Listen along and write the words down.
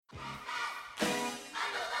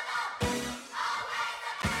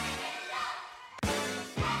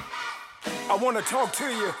I want to talk to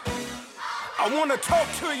you. I want to talk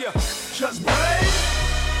to you. Just break.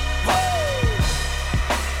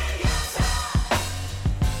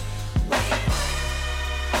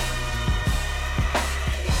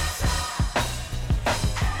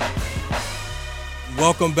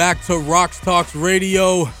 Welcome back to RoxTalks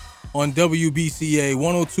Radio on WBCA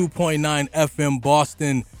 102.9 FM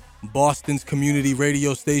Boston, Boston's community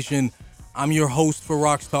radio station. I'm your host for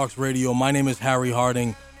RoxTalks Radio. My name is Harry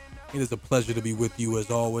Harding. It is a pleasure to be with you as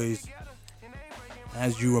always.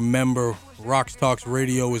 As you remember, RoxTalks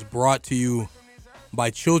Radio is brought to you by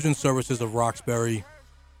Children's Services of Roxbury.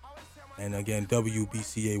 And again,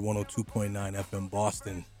 WBCA 102.9 FM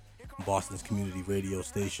Boston, Boston's community radio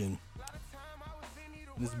station.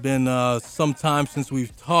 It's been some time since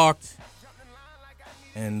we've talked,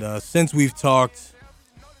 and since we've talked,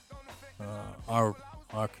 our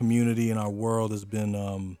community and our world has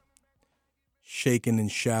been shaken and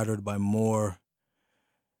shattered by more.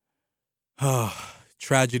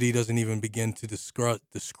 Tragedy doesn't even begin to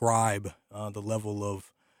describe the level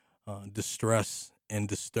of distress and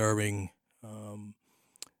disturbing,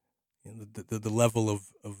 the level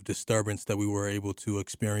of disturbance that we were able to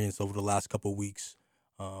experience over the last couple of weeks.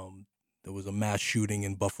 There was a mass shooting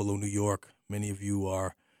in Buffalo, New York. Many of you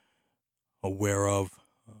are aware of.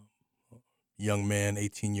 A young man,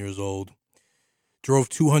 18 years old, drove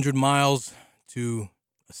 200 miles to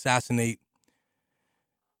assassinate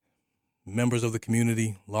members of the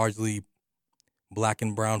community, largely black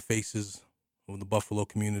and brown faces of the Buffalo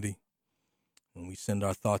community. And we send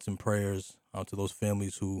our thoughts and prayers out to those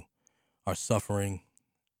families who are suffering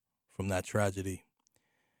from that tragedy.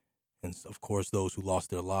 And, of course, those who lost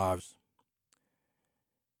their lives.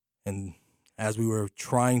 And as we were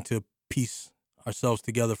trying to piece ourselves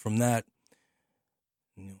together from that,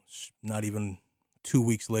 not even 2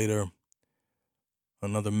 weeks later,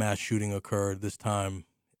 another mass shooting occurred, this time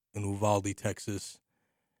in Uvalde, Texas.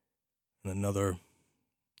 And another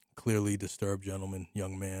clearly disturbed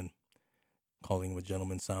young man, calling him a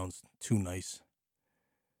gentleman sounds too nice,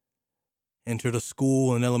 entered a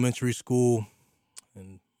school, an elementary school,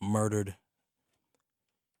 and murdered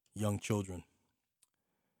young children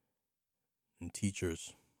and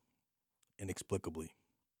teachers inexplicably.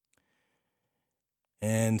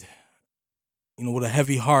 And, with a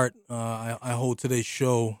heavy heart, I hold today's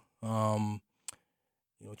show,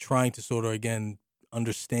 trying to sort of, again,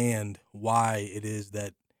 understand why it is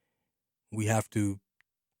that we have to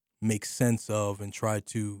make sense of and try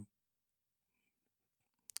to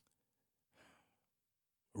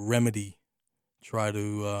try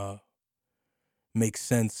to make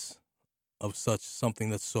sense of something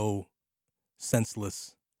that's so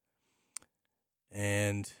senseless.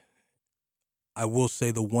 And I will say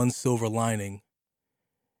the one silver lining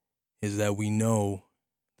is that we know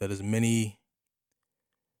that as many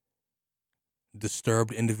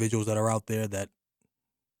disturbed individuals that are out there that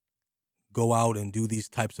go out and do these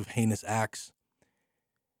types of heinous acts,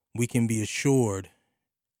 we can be assured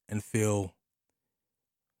and feel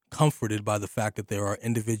comforted by the fact that there are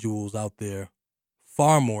individuals out there,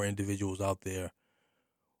 far more individuals out there,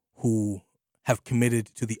 who have committed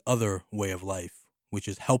to the other way of life, which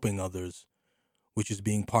is helping others, which is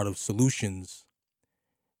being part of solutions,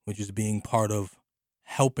 which is being part of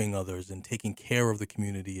helping others and taking care of the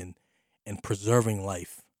community and preserving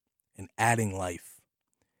life and adding life.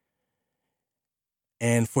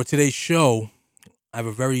 And for today's show, I have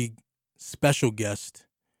a very special guest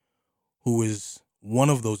who is one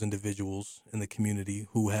of those individuals in the community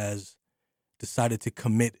who has decided to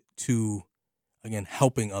commit to, again,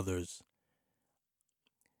 helping others,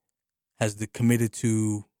 has committed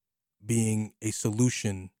to being a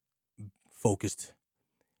solution-focused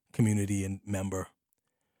community and member,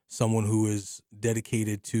 someone who is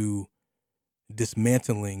dedicated to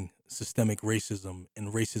dismantling systemic racism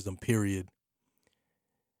and racism, period.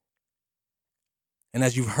 And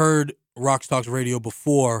as you've heard RoxTalks Radio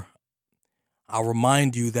before, I'll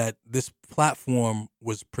remind you that this platform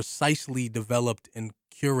was precisely developed and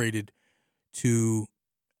curated to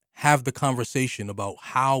have the conversation about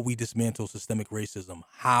how we dismantle systemic racism,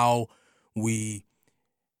 how we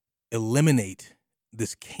eliminate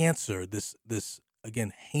this cancer, this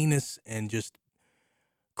again, heinous and just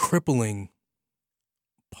crippling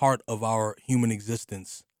part of our human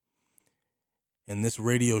existence. And this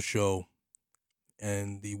radio show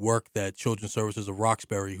and the work that Children's Services of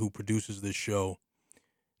Roxbury, who produces this show,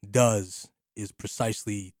 does is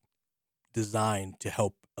precisely designed to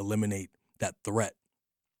help eliminate that threat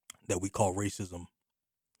that we call racism.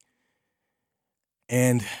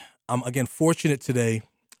 And I'm, again, fortunate today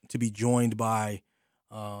to be joined by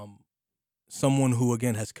someone who,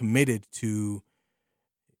 again, has committed to,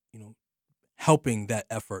 helping that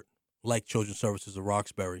effort, like Children's Services of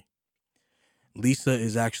Roxbury. Lisa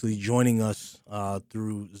is actually joining us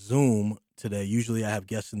through Zoom today. Usually I have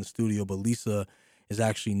guests in the studio, but Lisa is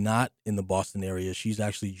actually not in the Boston area. She's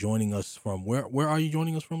actually joining us from where are you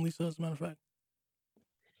joining us from, Lisa, as a matter of fact?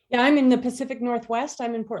 Yeah, I'm in the Pacific Northwest.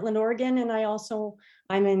 I'm in Portland, Oregon, and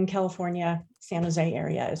I'm in California, San Jose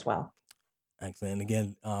area as well. Excellent. And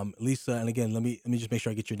again, Lisa, and again, let me just make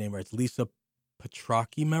sure I get your name right. It's Lisa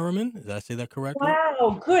Petrocchi-Merriman. Did I say that correctly?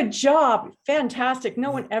 Wow, good job. Fantastic.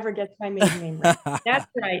 No one ever gets my maiden name right. That's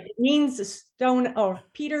right. It means the stone or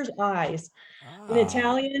Peter's eyes. In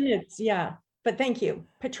Italian, but thank you.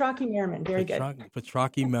 Petrocchi-Merriman. Very good.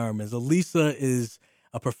 Petrocchi-Merriman. So Lisa is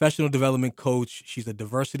a professional development coach. She's a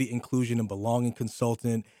diversity, inclusion, and belonging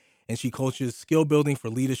consultant. And she coaches skill building for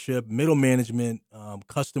leadership, middle management,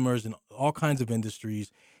 customers, and all kinds of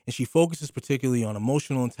industries. And she focuses particularly on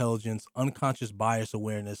emotional intelligence, unconscious bias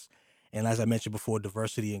awareness, and as I mentioned before,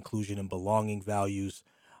 diversity, inclusion, and belonging values.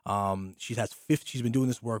 She's been doing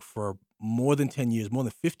this work for more than 10 years, more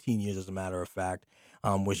than 15 years, as a matter of fact,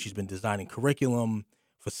 where she's been designing curriculum,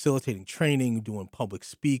 facilitating training, doing public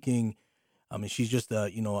speaking. And she's just a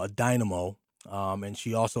dynamo. And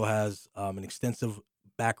she also has an extensive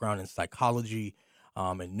background in psychology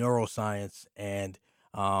and neuroscience. And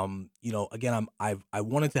again, I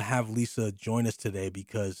wanted to have Lisa join us today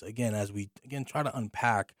because, again, as we try to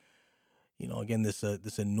unpack,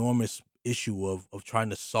 this enormous issue of trying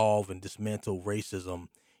to solve and dismantle racism.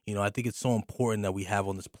 I think it's so important that we have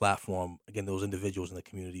on this platform, again, those individuals in the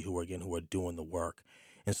community who are doing the work.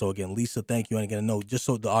 And so, again, Lisa, thank you. And again, just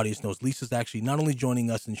so the audience knows, Lisa's actually not only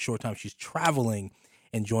joining us in short time, she's traveling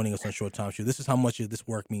and joining us on short time. This is how much of this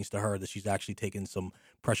work means to her, that she's actually taken some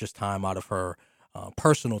precious time out of her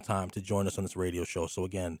personal time to join us on this radio show. So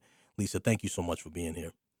again, Lisa, thank you so much for being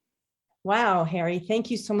here. Wow, Harry,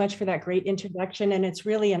 thank you so much for that great introduction. And it's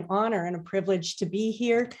really an honor and a privilege to be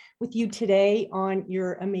here with you today on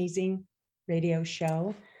your amazing radio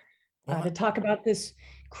show to talk about this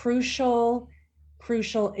crucial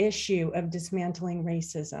issue of dismantling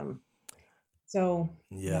racism. So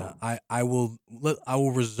yeah, I will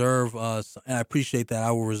reserve and I appreciate that.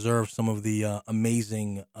 I will reserve some of the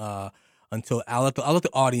amazing until I'll let the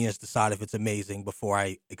audience decide if it's amazing before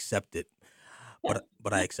I accept it.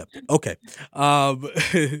 But I accept it. Okay.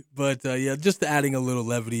 Just adding a little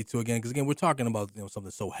levity to, again, because again, we're talking about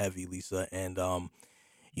something so heavy, Lisa, and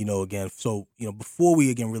before we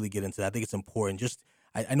again really get into that, I think it's important.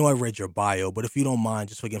 I know I read your bio, but if you don't mind,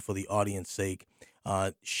 just again for the audience sake,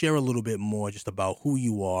 share a little bit more just about who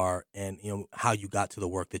you are and how you got to the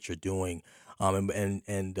work that you're doing.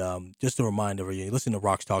 And just a reminder, you listen to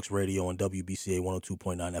RoxTalks Radio on WBCA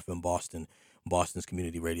 102.9 FM Boston, Boston's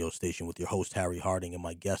community radio station, with your host Harry Harding, and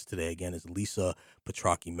my guest today again is Lisa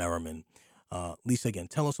Petrocchi-Merriman. Lisa, again,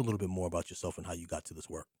 tell us a little bit more about yourself and how you got to this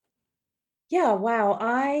work. Yeah, wow.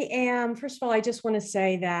 First of all, I just want to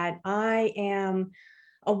say that I am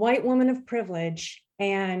a white woman of privilege,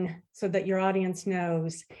 and so that your audience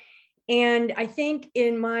knows. And I think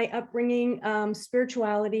in my upbringing,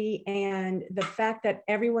 spirituality and the fact that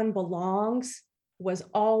everyone belongs was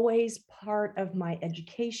always part of my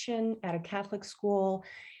education at a Catholic school.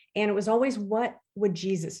 And it was always, what would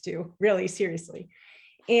Jesus do? Really, seriously.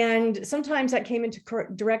 And sometimes that came into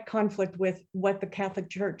direct conflict with what the Catholic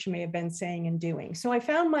Church may have been saying and doing. So I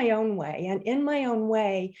found my own way. And in my own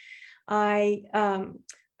way,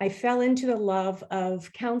 I fell into the love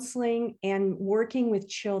of counseling and working with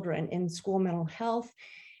children in school mental health.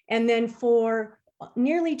 And then for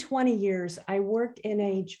nearly 20 years, I worked in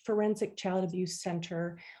a forensic child abuse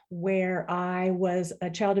center where I was a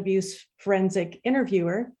child abuse forensic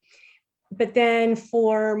interviewer. But then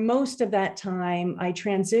for most of that time, I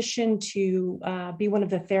transitioned to be one of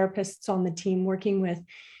the therapists on the team, working with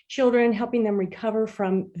children, helping them recover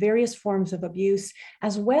from various forms of abuse,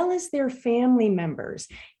 as well as their family members.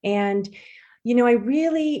 And, I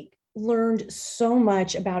really learned so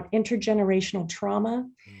much about intergenerational trauma.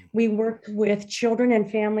 We worked with children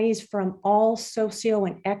and families from all socio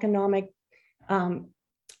and economic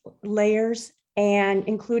layers, and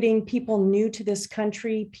including people new to this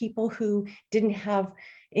country, people who didn't have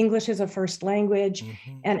English as a first language.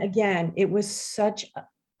 Mm-hmm. And again, it was such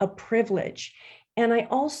a privilege. And I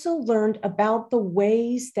also learned about the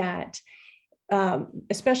ways that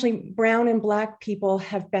especially brown and Black people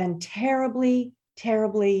have been terribly,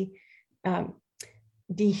 terribly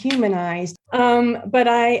dehumanized. But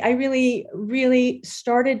I really, really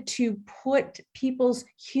started to put people's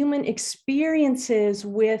human experiences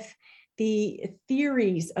with the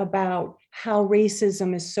theories about how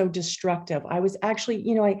racism is so destructive. I was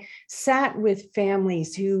actually, I sat with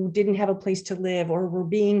families who didn't have a place to live or were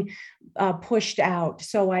being pushed out.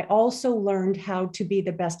 So I also learned how to be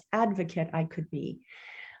the best advocate I could be,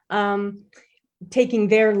 taking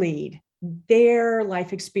their lead. Their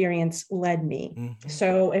life experience led me. Mm-hmm.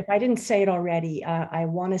 So if I didn't say it already, I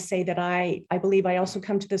want to say that I believe I also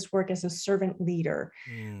come to this work as a servant leader.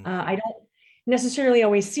 I don't necessarily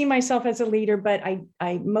always see myself as a leader, but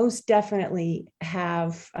I most definitely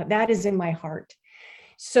have, that is in my heart.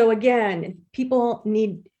 So again, people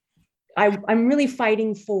need, I'm really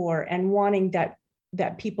fighting for and wanting that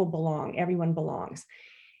people belong, everyone belongs.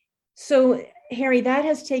 So Harry, that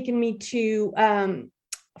has taken me to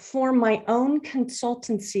form my own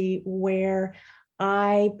consultancy where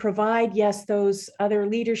I provide, yes, those other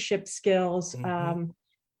leadership skills. Mm-hmm.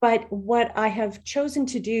 But what I have chosen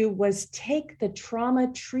to do was take the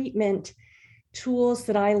trauma treatment tools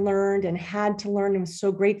that I learned and had to learn, and was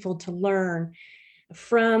so grateful to learn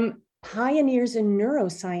from pioneers in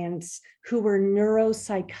neuroscience who were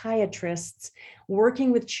neuropsychiatrists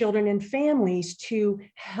working with children and families to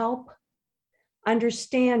help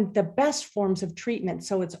understand the best forms of treatment.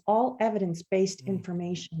 So it's all evidence-based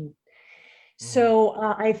information. So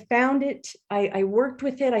I found it, I worked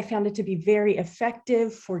with it. I found it to be very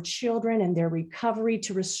effective for children and their recovery,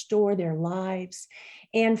 to restore their lives,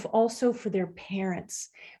 and also for their parents.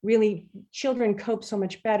 Really, children cope so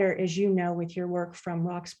much better, as you know, with your work from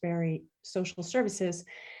Roxbury Social Services,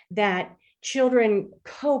 that children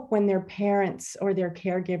cope when their parents or their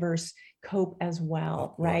caregivers cope as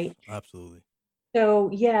well, right? Absolutely. So,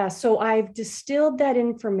 yeah, so I've distilled that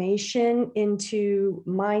information into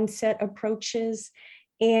mindset approaches.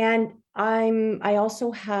 And I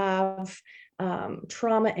also have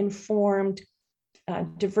trauma-informed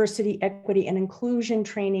diversity, equity, and inclusion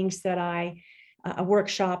trainings that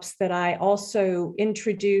workshops that I also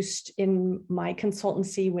introduced in my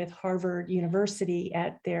consultancy with Harvard University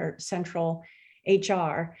at their central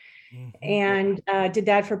HR. Mm-hmm. And did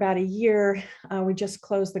that for about a year. We just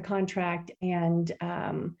closed the contract, and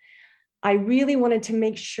I really wanted to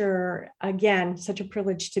make sure, again, such a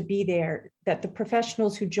privilege to be there, that the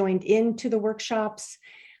professionals who joined into the workshops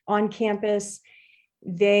on campus,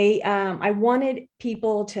 I wanted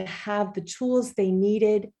people to have the tools they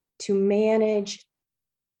needed to manage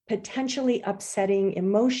potentially upsetting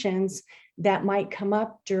emotions that might come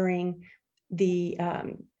up during the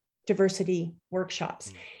diversity workshops.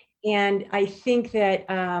 Mm-hmm. And I think that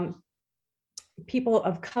people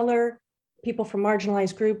of color, people from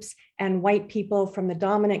marginalized groups, and white people from the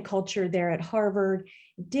dominant culture there at Harvard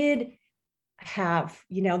did have,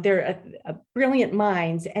 they're brilliant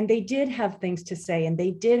minds, and they did have things to say, and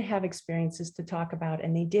they did have experiences to talk about,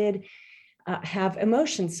 and they did have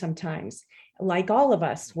emotions sometimes, like all of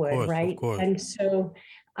us would, of course, right? Of course. And so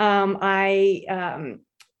I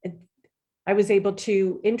was able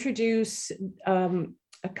to introduce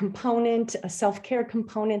a component, a self-care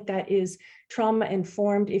component that is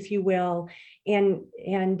trauma-informed, if you will, and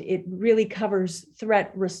it really covers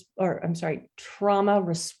trauma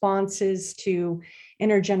responses to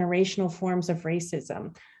intergenerational forms of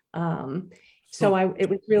racism. It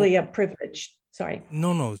was really a privilege. Sorry.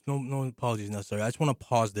 No apologies necessary. I just want to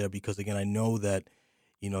pause there because, again, I know that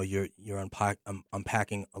you're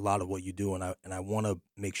unpacking a lot of what you do, and I want to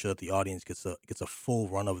make sure that the audience gets a full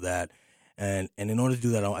run of that. And in order to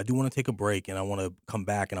do that, I do want to take a break, and I want to come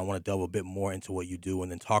back, and I want to delve a bit more into what you do,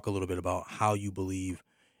 and then talk a little bit about how you believe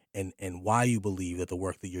and why you believe that the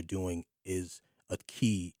work that you're doing is a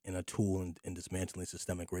key and a tool in dismantling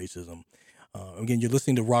systemic racism. Again, you're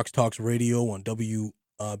listening to RoxTalks Radio on WBCA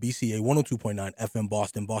 102.9 FM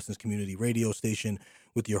Boston, Boston's community radio station,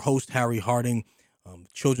 with your host, Harry Harding,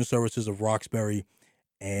 Children's Services of Roxbury.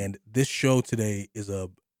 And this show today is a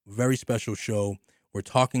very special show. We're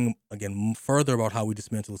talking, again, further about how we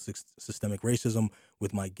dismantle systemic racism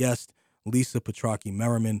with my guest, Lisa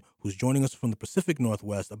Petrocchi-Merriman, who's joining us from the Pacific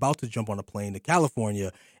Northwest, about to jump on a plane to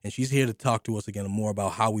California, and she's here to talk to us again more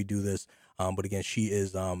about how we do this. But again, she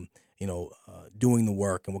is, doing the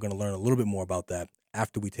work, and we're going to learn a little bit more about that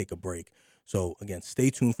after we take a break. So again, stay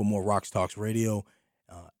tuned for more RoxTalks Radio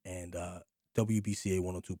and WBCA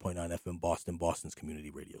 102.9 FM Boston, Boston's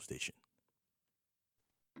community radio station.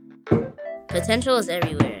 Potential is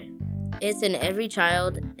everywhere. It's in every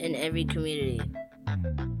child, in every community.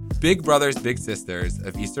 Big Brothers Big Sisters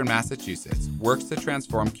of Eastern Massachusetts works to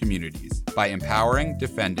transform communities by empowering,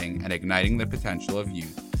 defending, and igniting the potential of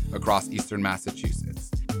youth across Eastern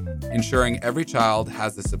Massachusetts, ensuring every child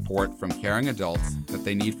has the support from caring adults that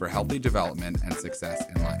they need for healthy development and success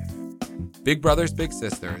in life. Big Brothers Big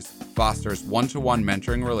Sisters fosters one-to-one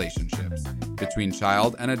mentoring relationships between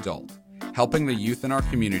child and adult, helping the youth in our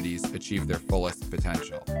communities achieve their fullest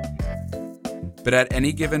potential. But at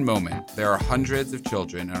any given moment, there are hundreds of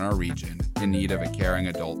children in our region in need of a caring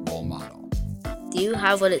adult role model. Do you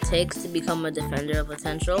have what it takes to become a defender of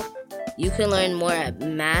potential? You can learn more at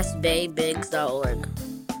massbaybigs.org.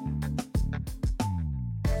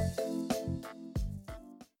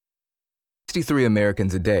 63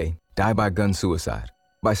 Americans a day die by gun suicide.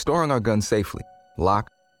 By storing our guns safely,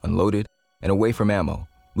 locked, unloaded, and away from ammo,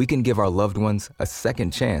 we can give our loved ones a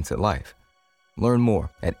second chance at life. Learn more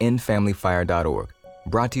at endfamilyfire.org.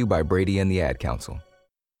 Brought to you by Brady and the Ad Council.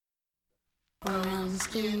 Brown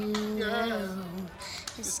skin girl,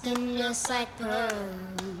 your skin just like pearls,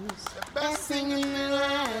 the best thing in the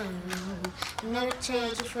world. Never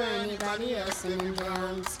trade you for anybody else. And a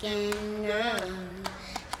brown skin girl,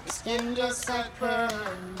 your skin just like pearls,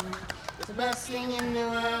 the best thing in the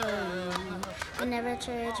world. I never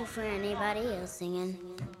trade you for anybody else. Singing.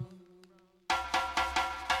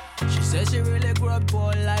 She says she really grew up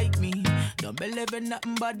poor like me. Don't believe in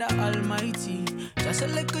nothing but the Almighty. Just a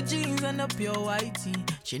little jeans and a pure whitey.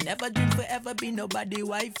 She never dreamed forever be nobody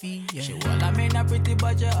wifey. Yeah. She well, I mean, a pretty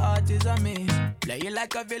but your heart is a miss. Play you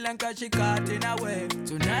like a villain cause she caught in a way.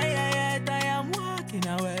 Tonight I am walking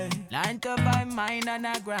away. 9 to 5 mine and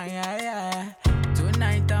a grind, yeah.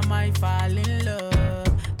 Tonight I might fall in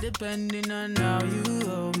love, depending on how you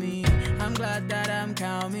hold me. I'm glad that I'm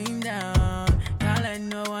calming down. Can't let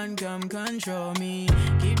no one come control me.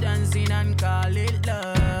 Keep dancing and call it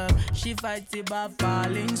love. She fights it by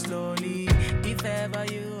falling slowly. If ever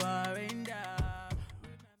you are in doubt.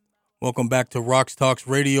 Welcome back to RoxTalks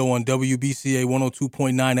Radio on WBCA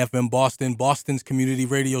 102.9 FM Boston, Boston's community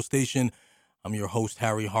radio station. I'm your host,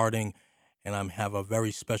 Harry Harding, and I have a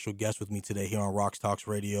very special guest with me today here on RoxTalks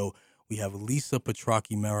Radio. We have Lisa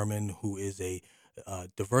Petrocchi-Merriman, who is a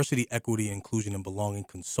diversity, equity, inclusion, and belonging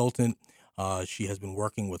consultant. She has been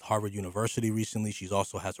working with Harvard University recently. She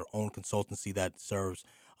also has her own consultancy that serves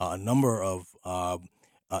a number of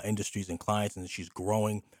industries and clients, and she's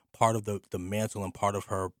growing. Part of the mantle and part of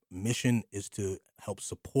her mission is to help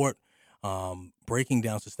support breaking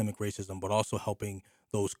down systemic racism, but also helping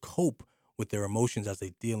those cope with their emotions as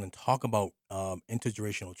they deal and talk about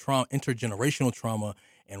intergenerational trauma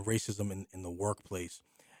and racism in the workplace.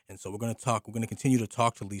 And so we're going to continue to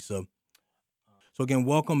talk to Lisa. So again,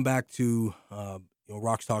 welcome back to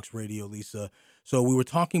RoxTalks Radio, Lisa. So we were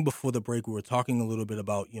talking before the break. We were talking a little bit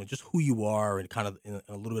about just who you are and kind of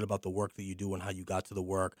a little bit about the work that you do and how you got to the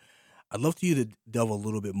work. I'd love for you to delve a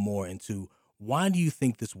little bit more into why do you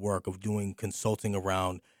think this work of doing consulting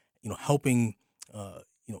around helping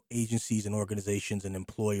agencies and organizations and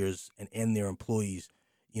employers and their employees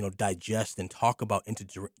digest and talk about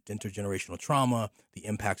intergenerational trauma, the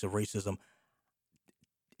impacts of racism.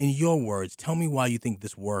 In your words, tell me why you think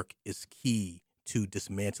this work is key to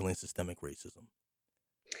dismantling systemic racism.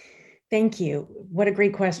 Thank you. What a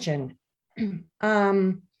great question.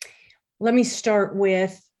 Let me start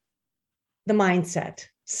with the mindset.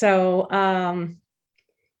 So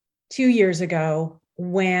 2 years ago,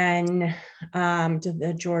 when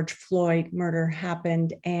the George Floyd murder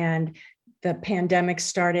happened and the pandemic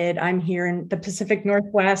started, I'm here in the Pacific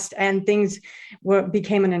Northwest, and things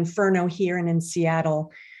became an inferno here and in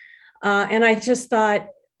Seattle. And I just thought,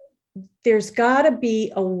 there's got to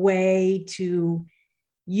be a way to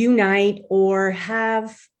unite or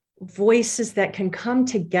have voices that can come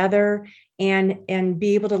together and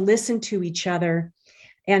be able to listen to each other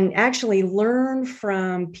and actually learn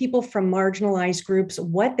from people from marginalized groups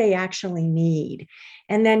what they actually need,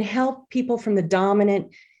 and then help people from the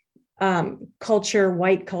dominant culture,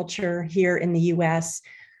 white culture here in the US,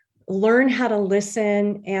 learn how to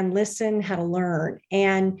listen and listen how to learn.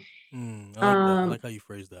 And I like how you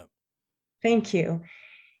phrased that. Thank you.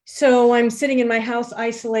 So I'm sitting in my house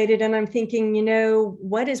isolated and I'm thinking,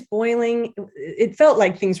 what is boiling? It felt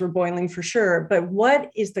like things were boiling for sure, but what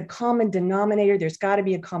is the common denominator? There's got to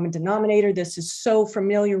be a common denominator. This is so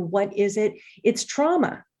familiar. What is it? It's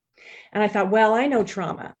trauma. And I thought, well, I know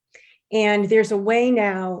trauma. And there's a way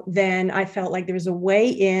now, then I felt like there was a way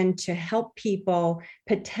in to help people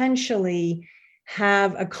potentially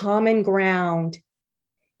have a common ground.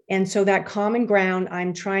 And so that common ground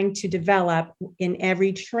I'm trying to develop in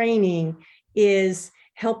every training is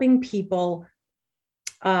helping people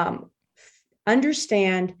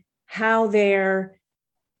understand how their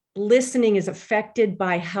listening is affected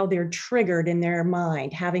by how they're triggered in their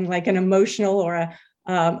mind, having like an emotional or an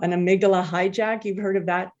amygdala hijack. You've heard of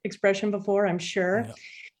that expression before, I'm sure. Yeah.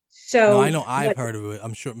 So No, I know I've heard of it.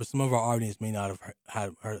 I'm sure some of our audience may not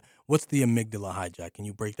have heard. What's the amygdala hijack? Can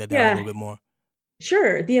you break that down a little bit more?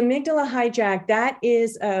 Sure. The amygdala hijack, that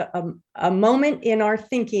is a moment in our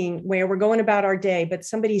thinking where we're going about our day, but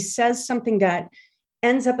somebody says something that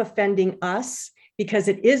ends up offending us because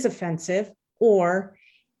it is offensive, or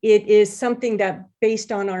it is something that,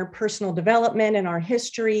 based on our personal development and our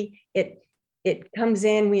history, it comes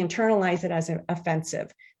in, we internalize it as offensive.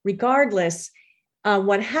 Regardless,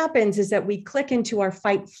 what happens is that we click into our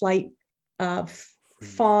fight, flight,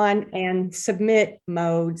 fawn, and submit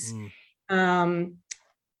modes. And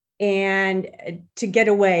to get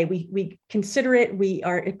away, we consider it,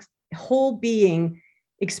 our whole being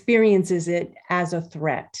experiences it as a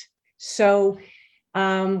threat. So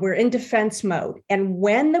we're in defense mode. And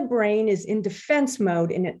when the brain is in defense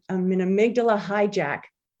mode, in an amygdala hijack,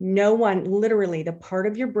 no one, literally the part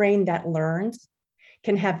of your brain that learns,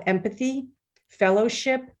 can have empathy,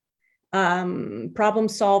 fellowship, problem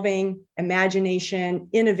solving, imagination,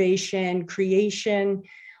 innovation, creation.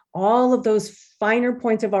 All of those finer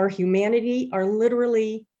points of our humanity are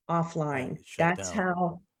literally offline. That's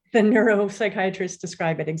how the neuropsychiatrists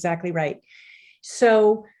describe it. Exactly right.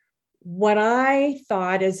 So what I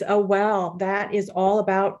thought is, oh, well, that is all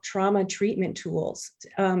about trauma treatment tools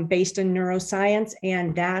based in neuroscience.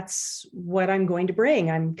 And that's what I'm going to bring.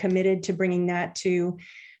 I'm committed to bringing that to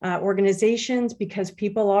organizations, because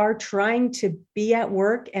people are trying to be at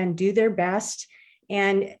work and do their best.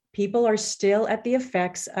 And people are still at the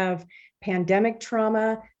effects of pandemic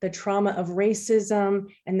trauma, the trauma of racism.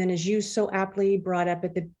 And then, as you so aptly brought up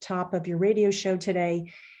at the top of your radio show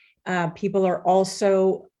today, people are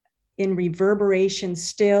also in reverberation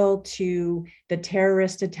still to the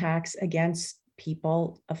terrorist attacks against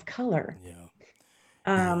people of color.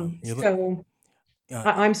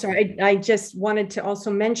 I'm sorry, I just wanted to also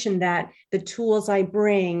mention that the tools I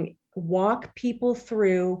bring walk people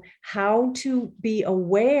through how to be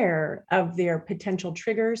aware of their potential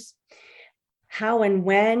triggers, how and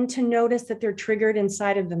when to notice that they're triggered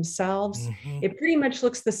inside of themselves. It pretty much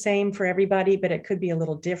looks the same for everybody, but it could be a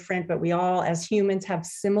little different. But we all, as humans, have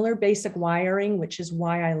similar basic wiring, which is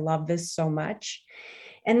why I love this so much.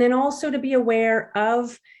 And then also to be aware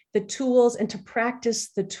of the tools and to practice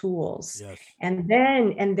the tools. Yes. And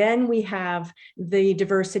then we have the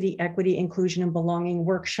diversity, equity, inclusion, and belonging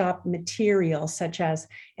workshop material, such as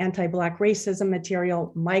anti-Black racism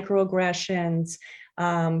material, microaggressions,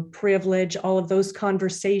 privilege, all of those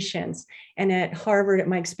conversations. And at Harvard, at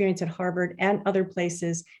my experience at Harvard and other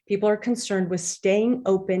places, people are concerned with staying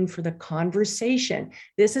open for the conversation.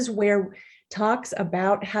 This is where talks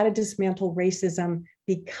about how to dismantle racism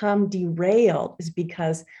become derailed, is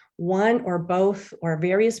because one or both or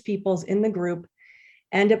various peoples in the group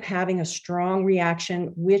end up having a strong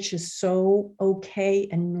reaction, which is so okay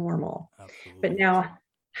and normal. Absolutely. But now,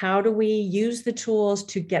 how do we use the tools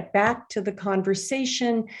to get back to the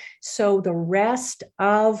conversation so the rest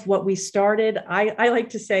of what we started, I like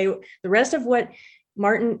to say, the rest of what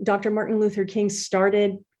Dr. Martin Luther King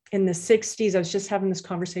started in the 60s, I was just having this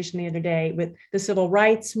conversation the other day with the civil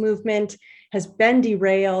rights movement, has been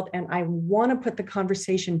derailed. And I want to put the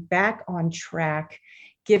conversation back on track,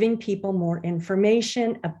 giving people more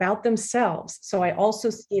information about themselves. So I also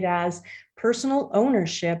see it as personal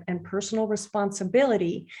ownership and personal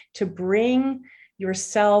responsibility to bring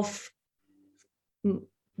yourself to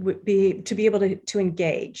be able to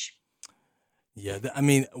engage. Yeah,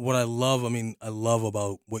 what I love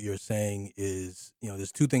about what you're saying is,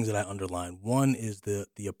 there's two things that I underline. One is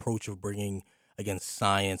the approach of bringing, again,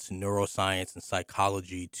 science, neuroscience, and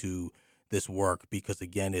psychology to this work, because,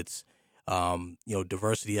 again, it's,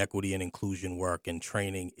 diversity, equity, and inclusion work and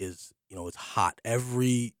training is, it's hot.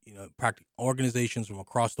 Every, organizations from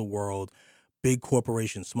across the world, big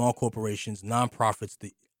corporations, small corporations, nonprofits,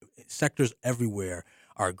 the sectors everywhere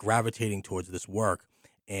are gravitating towards this work.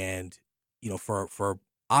 And for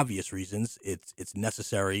obvious reasons, it's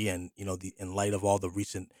necessary, and in light of all the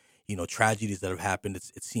recent tragedies that have happened,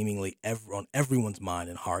 it's seemingly on everyone's mind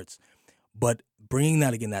and hearts. But bringing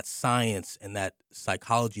that, again, that science and that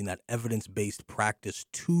psychology and that evidence-based practice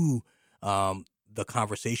to the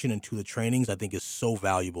conversation and to the trainings, I think is so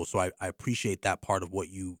valuable. So I appreciate that part of what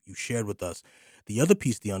you shared with us. The other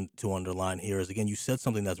piece to underline here is, again, you said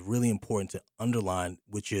something that's really important to underline,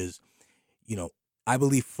 which is, I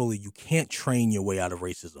believe fully you can't train your way out of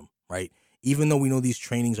racism, right? Even though we know these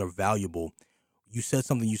trainings are valuable, you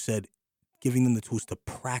said giving them the tools to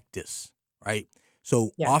practice, right?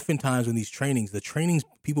 So Oftentimes in these trainings,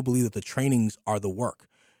 people believe that the trainings are the work,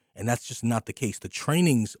 and that's just not the case. The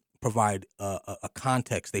trainings provide a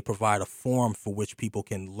context. They provide a forum for which people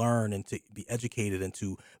can learn and to be educated and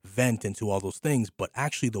to vent and to all those things. But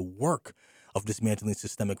actually the work of dismantling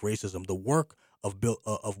systemic racism, the work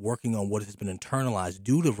of working on what has been internalized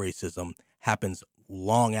due to racism happens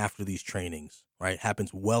long after these trainings, right?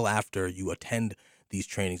 Happens well after you attend these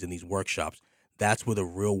trainings and these workshops. That's where the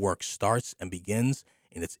real work starts and begins,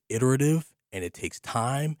 and it's iterative, and it takes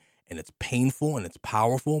time, and it's painful, and it's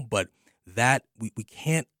powerful, but that we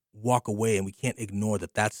can't walk away and we can't ignore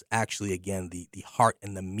that. That's actually, again, the heart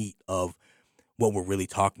and the meat of what we're really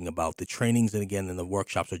talking about. The trainings and, again, and the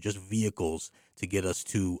workshops are just vehicles to get us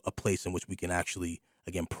to a place in which we can actually,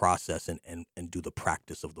 again, process and do the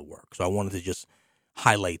practice of the work. So I wanted to just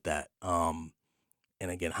highlight that. And,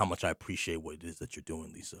 again, how much I appreciate what it is that you're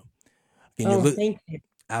doing, Lisa. Again, thank you.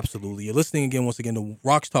 Absolutely. You're listening again, once again, to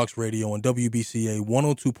RoxTalks Radio on WBCA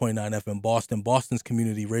 102.9 FM Boston, Boston's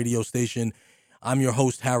community radio station. I'm your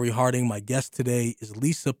host, Harry Harding. My guest today is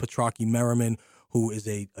Lisa Petrocchi-Merriman, who is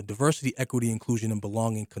a diversity, equity, inclusion, and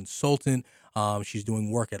belonging consultant. She's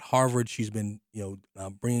doing work at Harvard. She's been,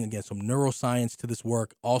 bringing, again, some neuroscience to this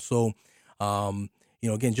work. Also,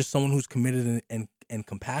 again, just someone who's committed and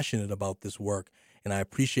compassionate about this work. And I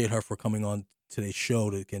appreciate her for coming on today's show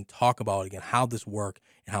to, again, talk about, again, how this work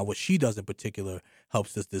and how what she does in particular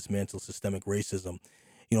helps us dismantle systemic racism.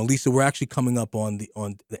 Lisa, we're actually coming up on the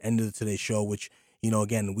end of today's show, which,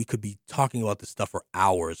 again, we could be talking about this stuff for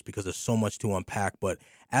hours because there's so much to unpack. But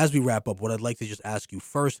as we wrap up, what I'd like to just ask you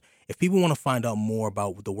first, if people want to find out more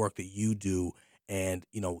about the work that you do and,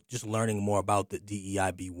 just learning more about the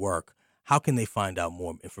DEIB work, how can they find out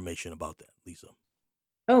more information about that, Lisa?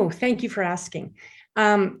 Oh, thank you for asking.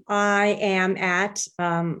 I am at,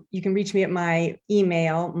 you can reach me at my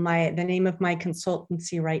email. The name of my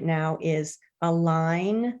consultancy right now is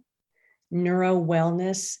Align Neuro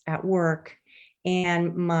Wellness at Work.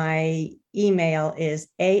 And my email is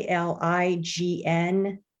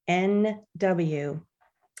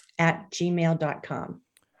alignnw@gmail.com.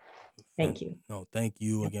 Thank you. No, thank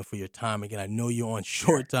you again for your time. Again, I know you're on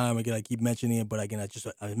short time. Again, I keep mentioning it, but again,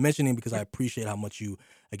 I'm mentioning it because I appreciate how much you,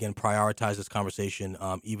 again, prioritize this conversation,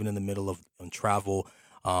 even in the middle of travel.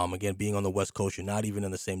 Again, being on the West Coast, you're not even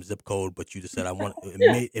in the same zip code, but you just said you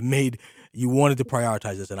wanted to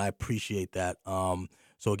prioritize this, and I appreciate that.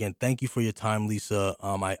 So again, thank you for your time, Lisa.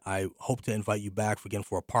 I hope to invite you back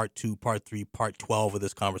for a part 2, part 3, part 12 of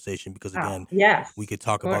this conversation because again, yes, we could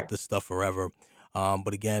talk about this stuff forever.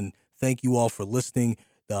 But again, thank you all for listening.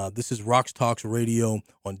 This is RoxTalks Radio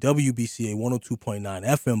on WBCA 102.9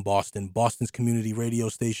 FM Boston, Boston's community radio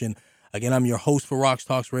station. Again, I'm your host for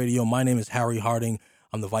RoxTalks Radio. My name is Harry Harding.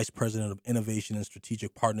 I'm the Vice President of Innovation and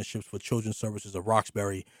Strategic Partnerships for Children's Services of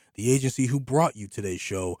Roxbury, the agency who brought you today's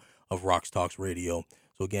show of RoxTalks Radio.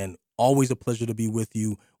 So again, always a pleasure to be with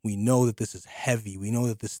you. We know that this is heavy. We know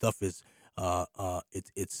that this stuff is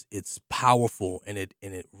it's powerful and it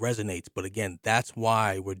resonates. But again, that's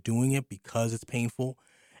why we're doing it, because it's painful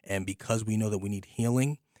and because we know that we need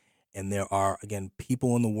healing. And there are, again,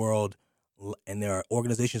 people in the world and there are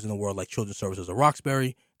organizations in the world like Children's Services of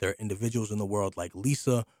Roxbury. There are individuals in the world like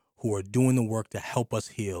Lisa who are doing the work to help us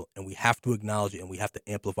heal. And we have to acknowledge it and we have to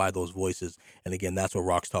amplify those voices. And again, that's what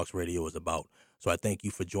RoxTalks Radio is about. So I thank you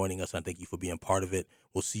for joining us. I thank you for being part of it.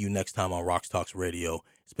 We'll see you next time on RoxTalks Radio.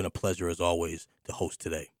 It's been a pleasure, as always, to host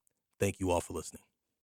today. Thank you all for listening.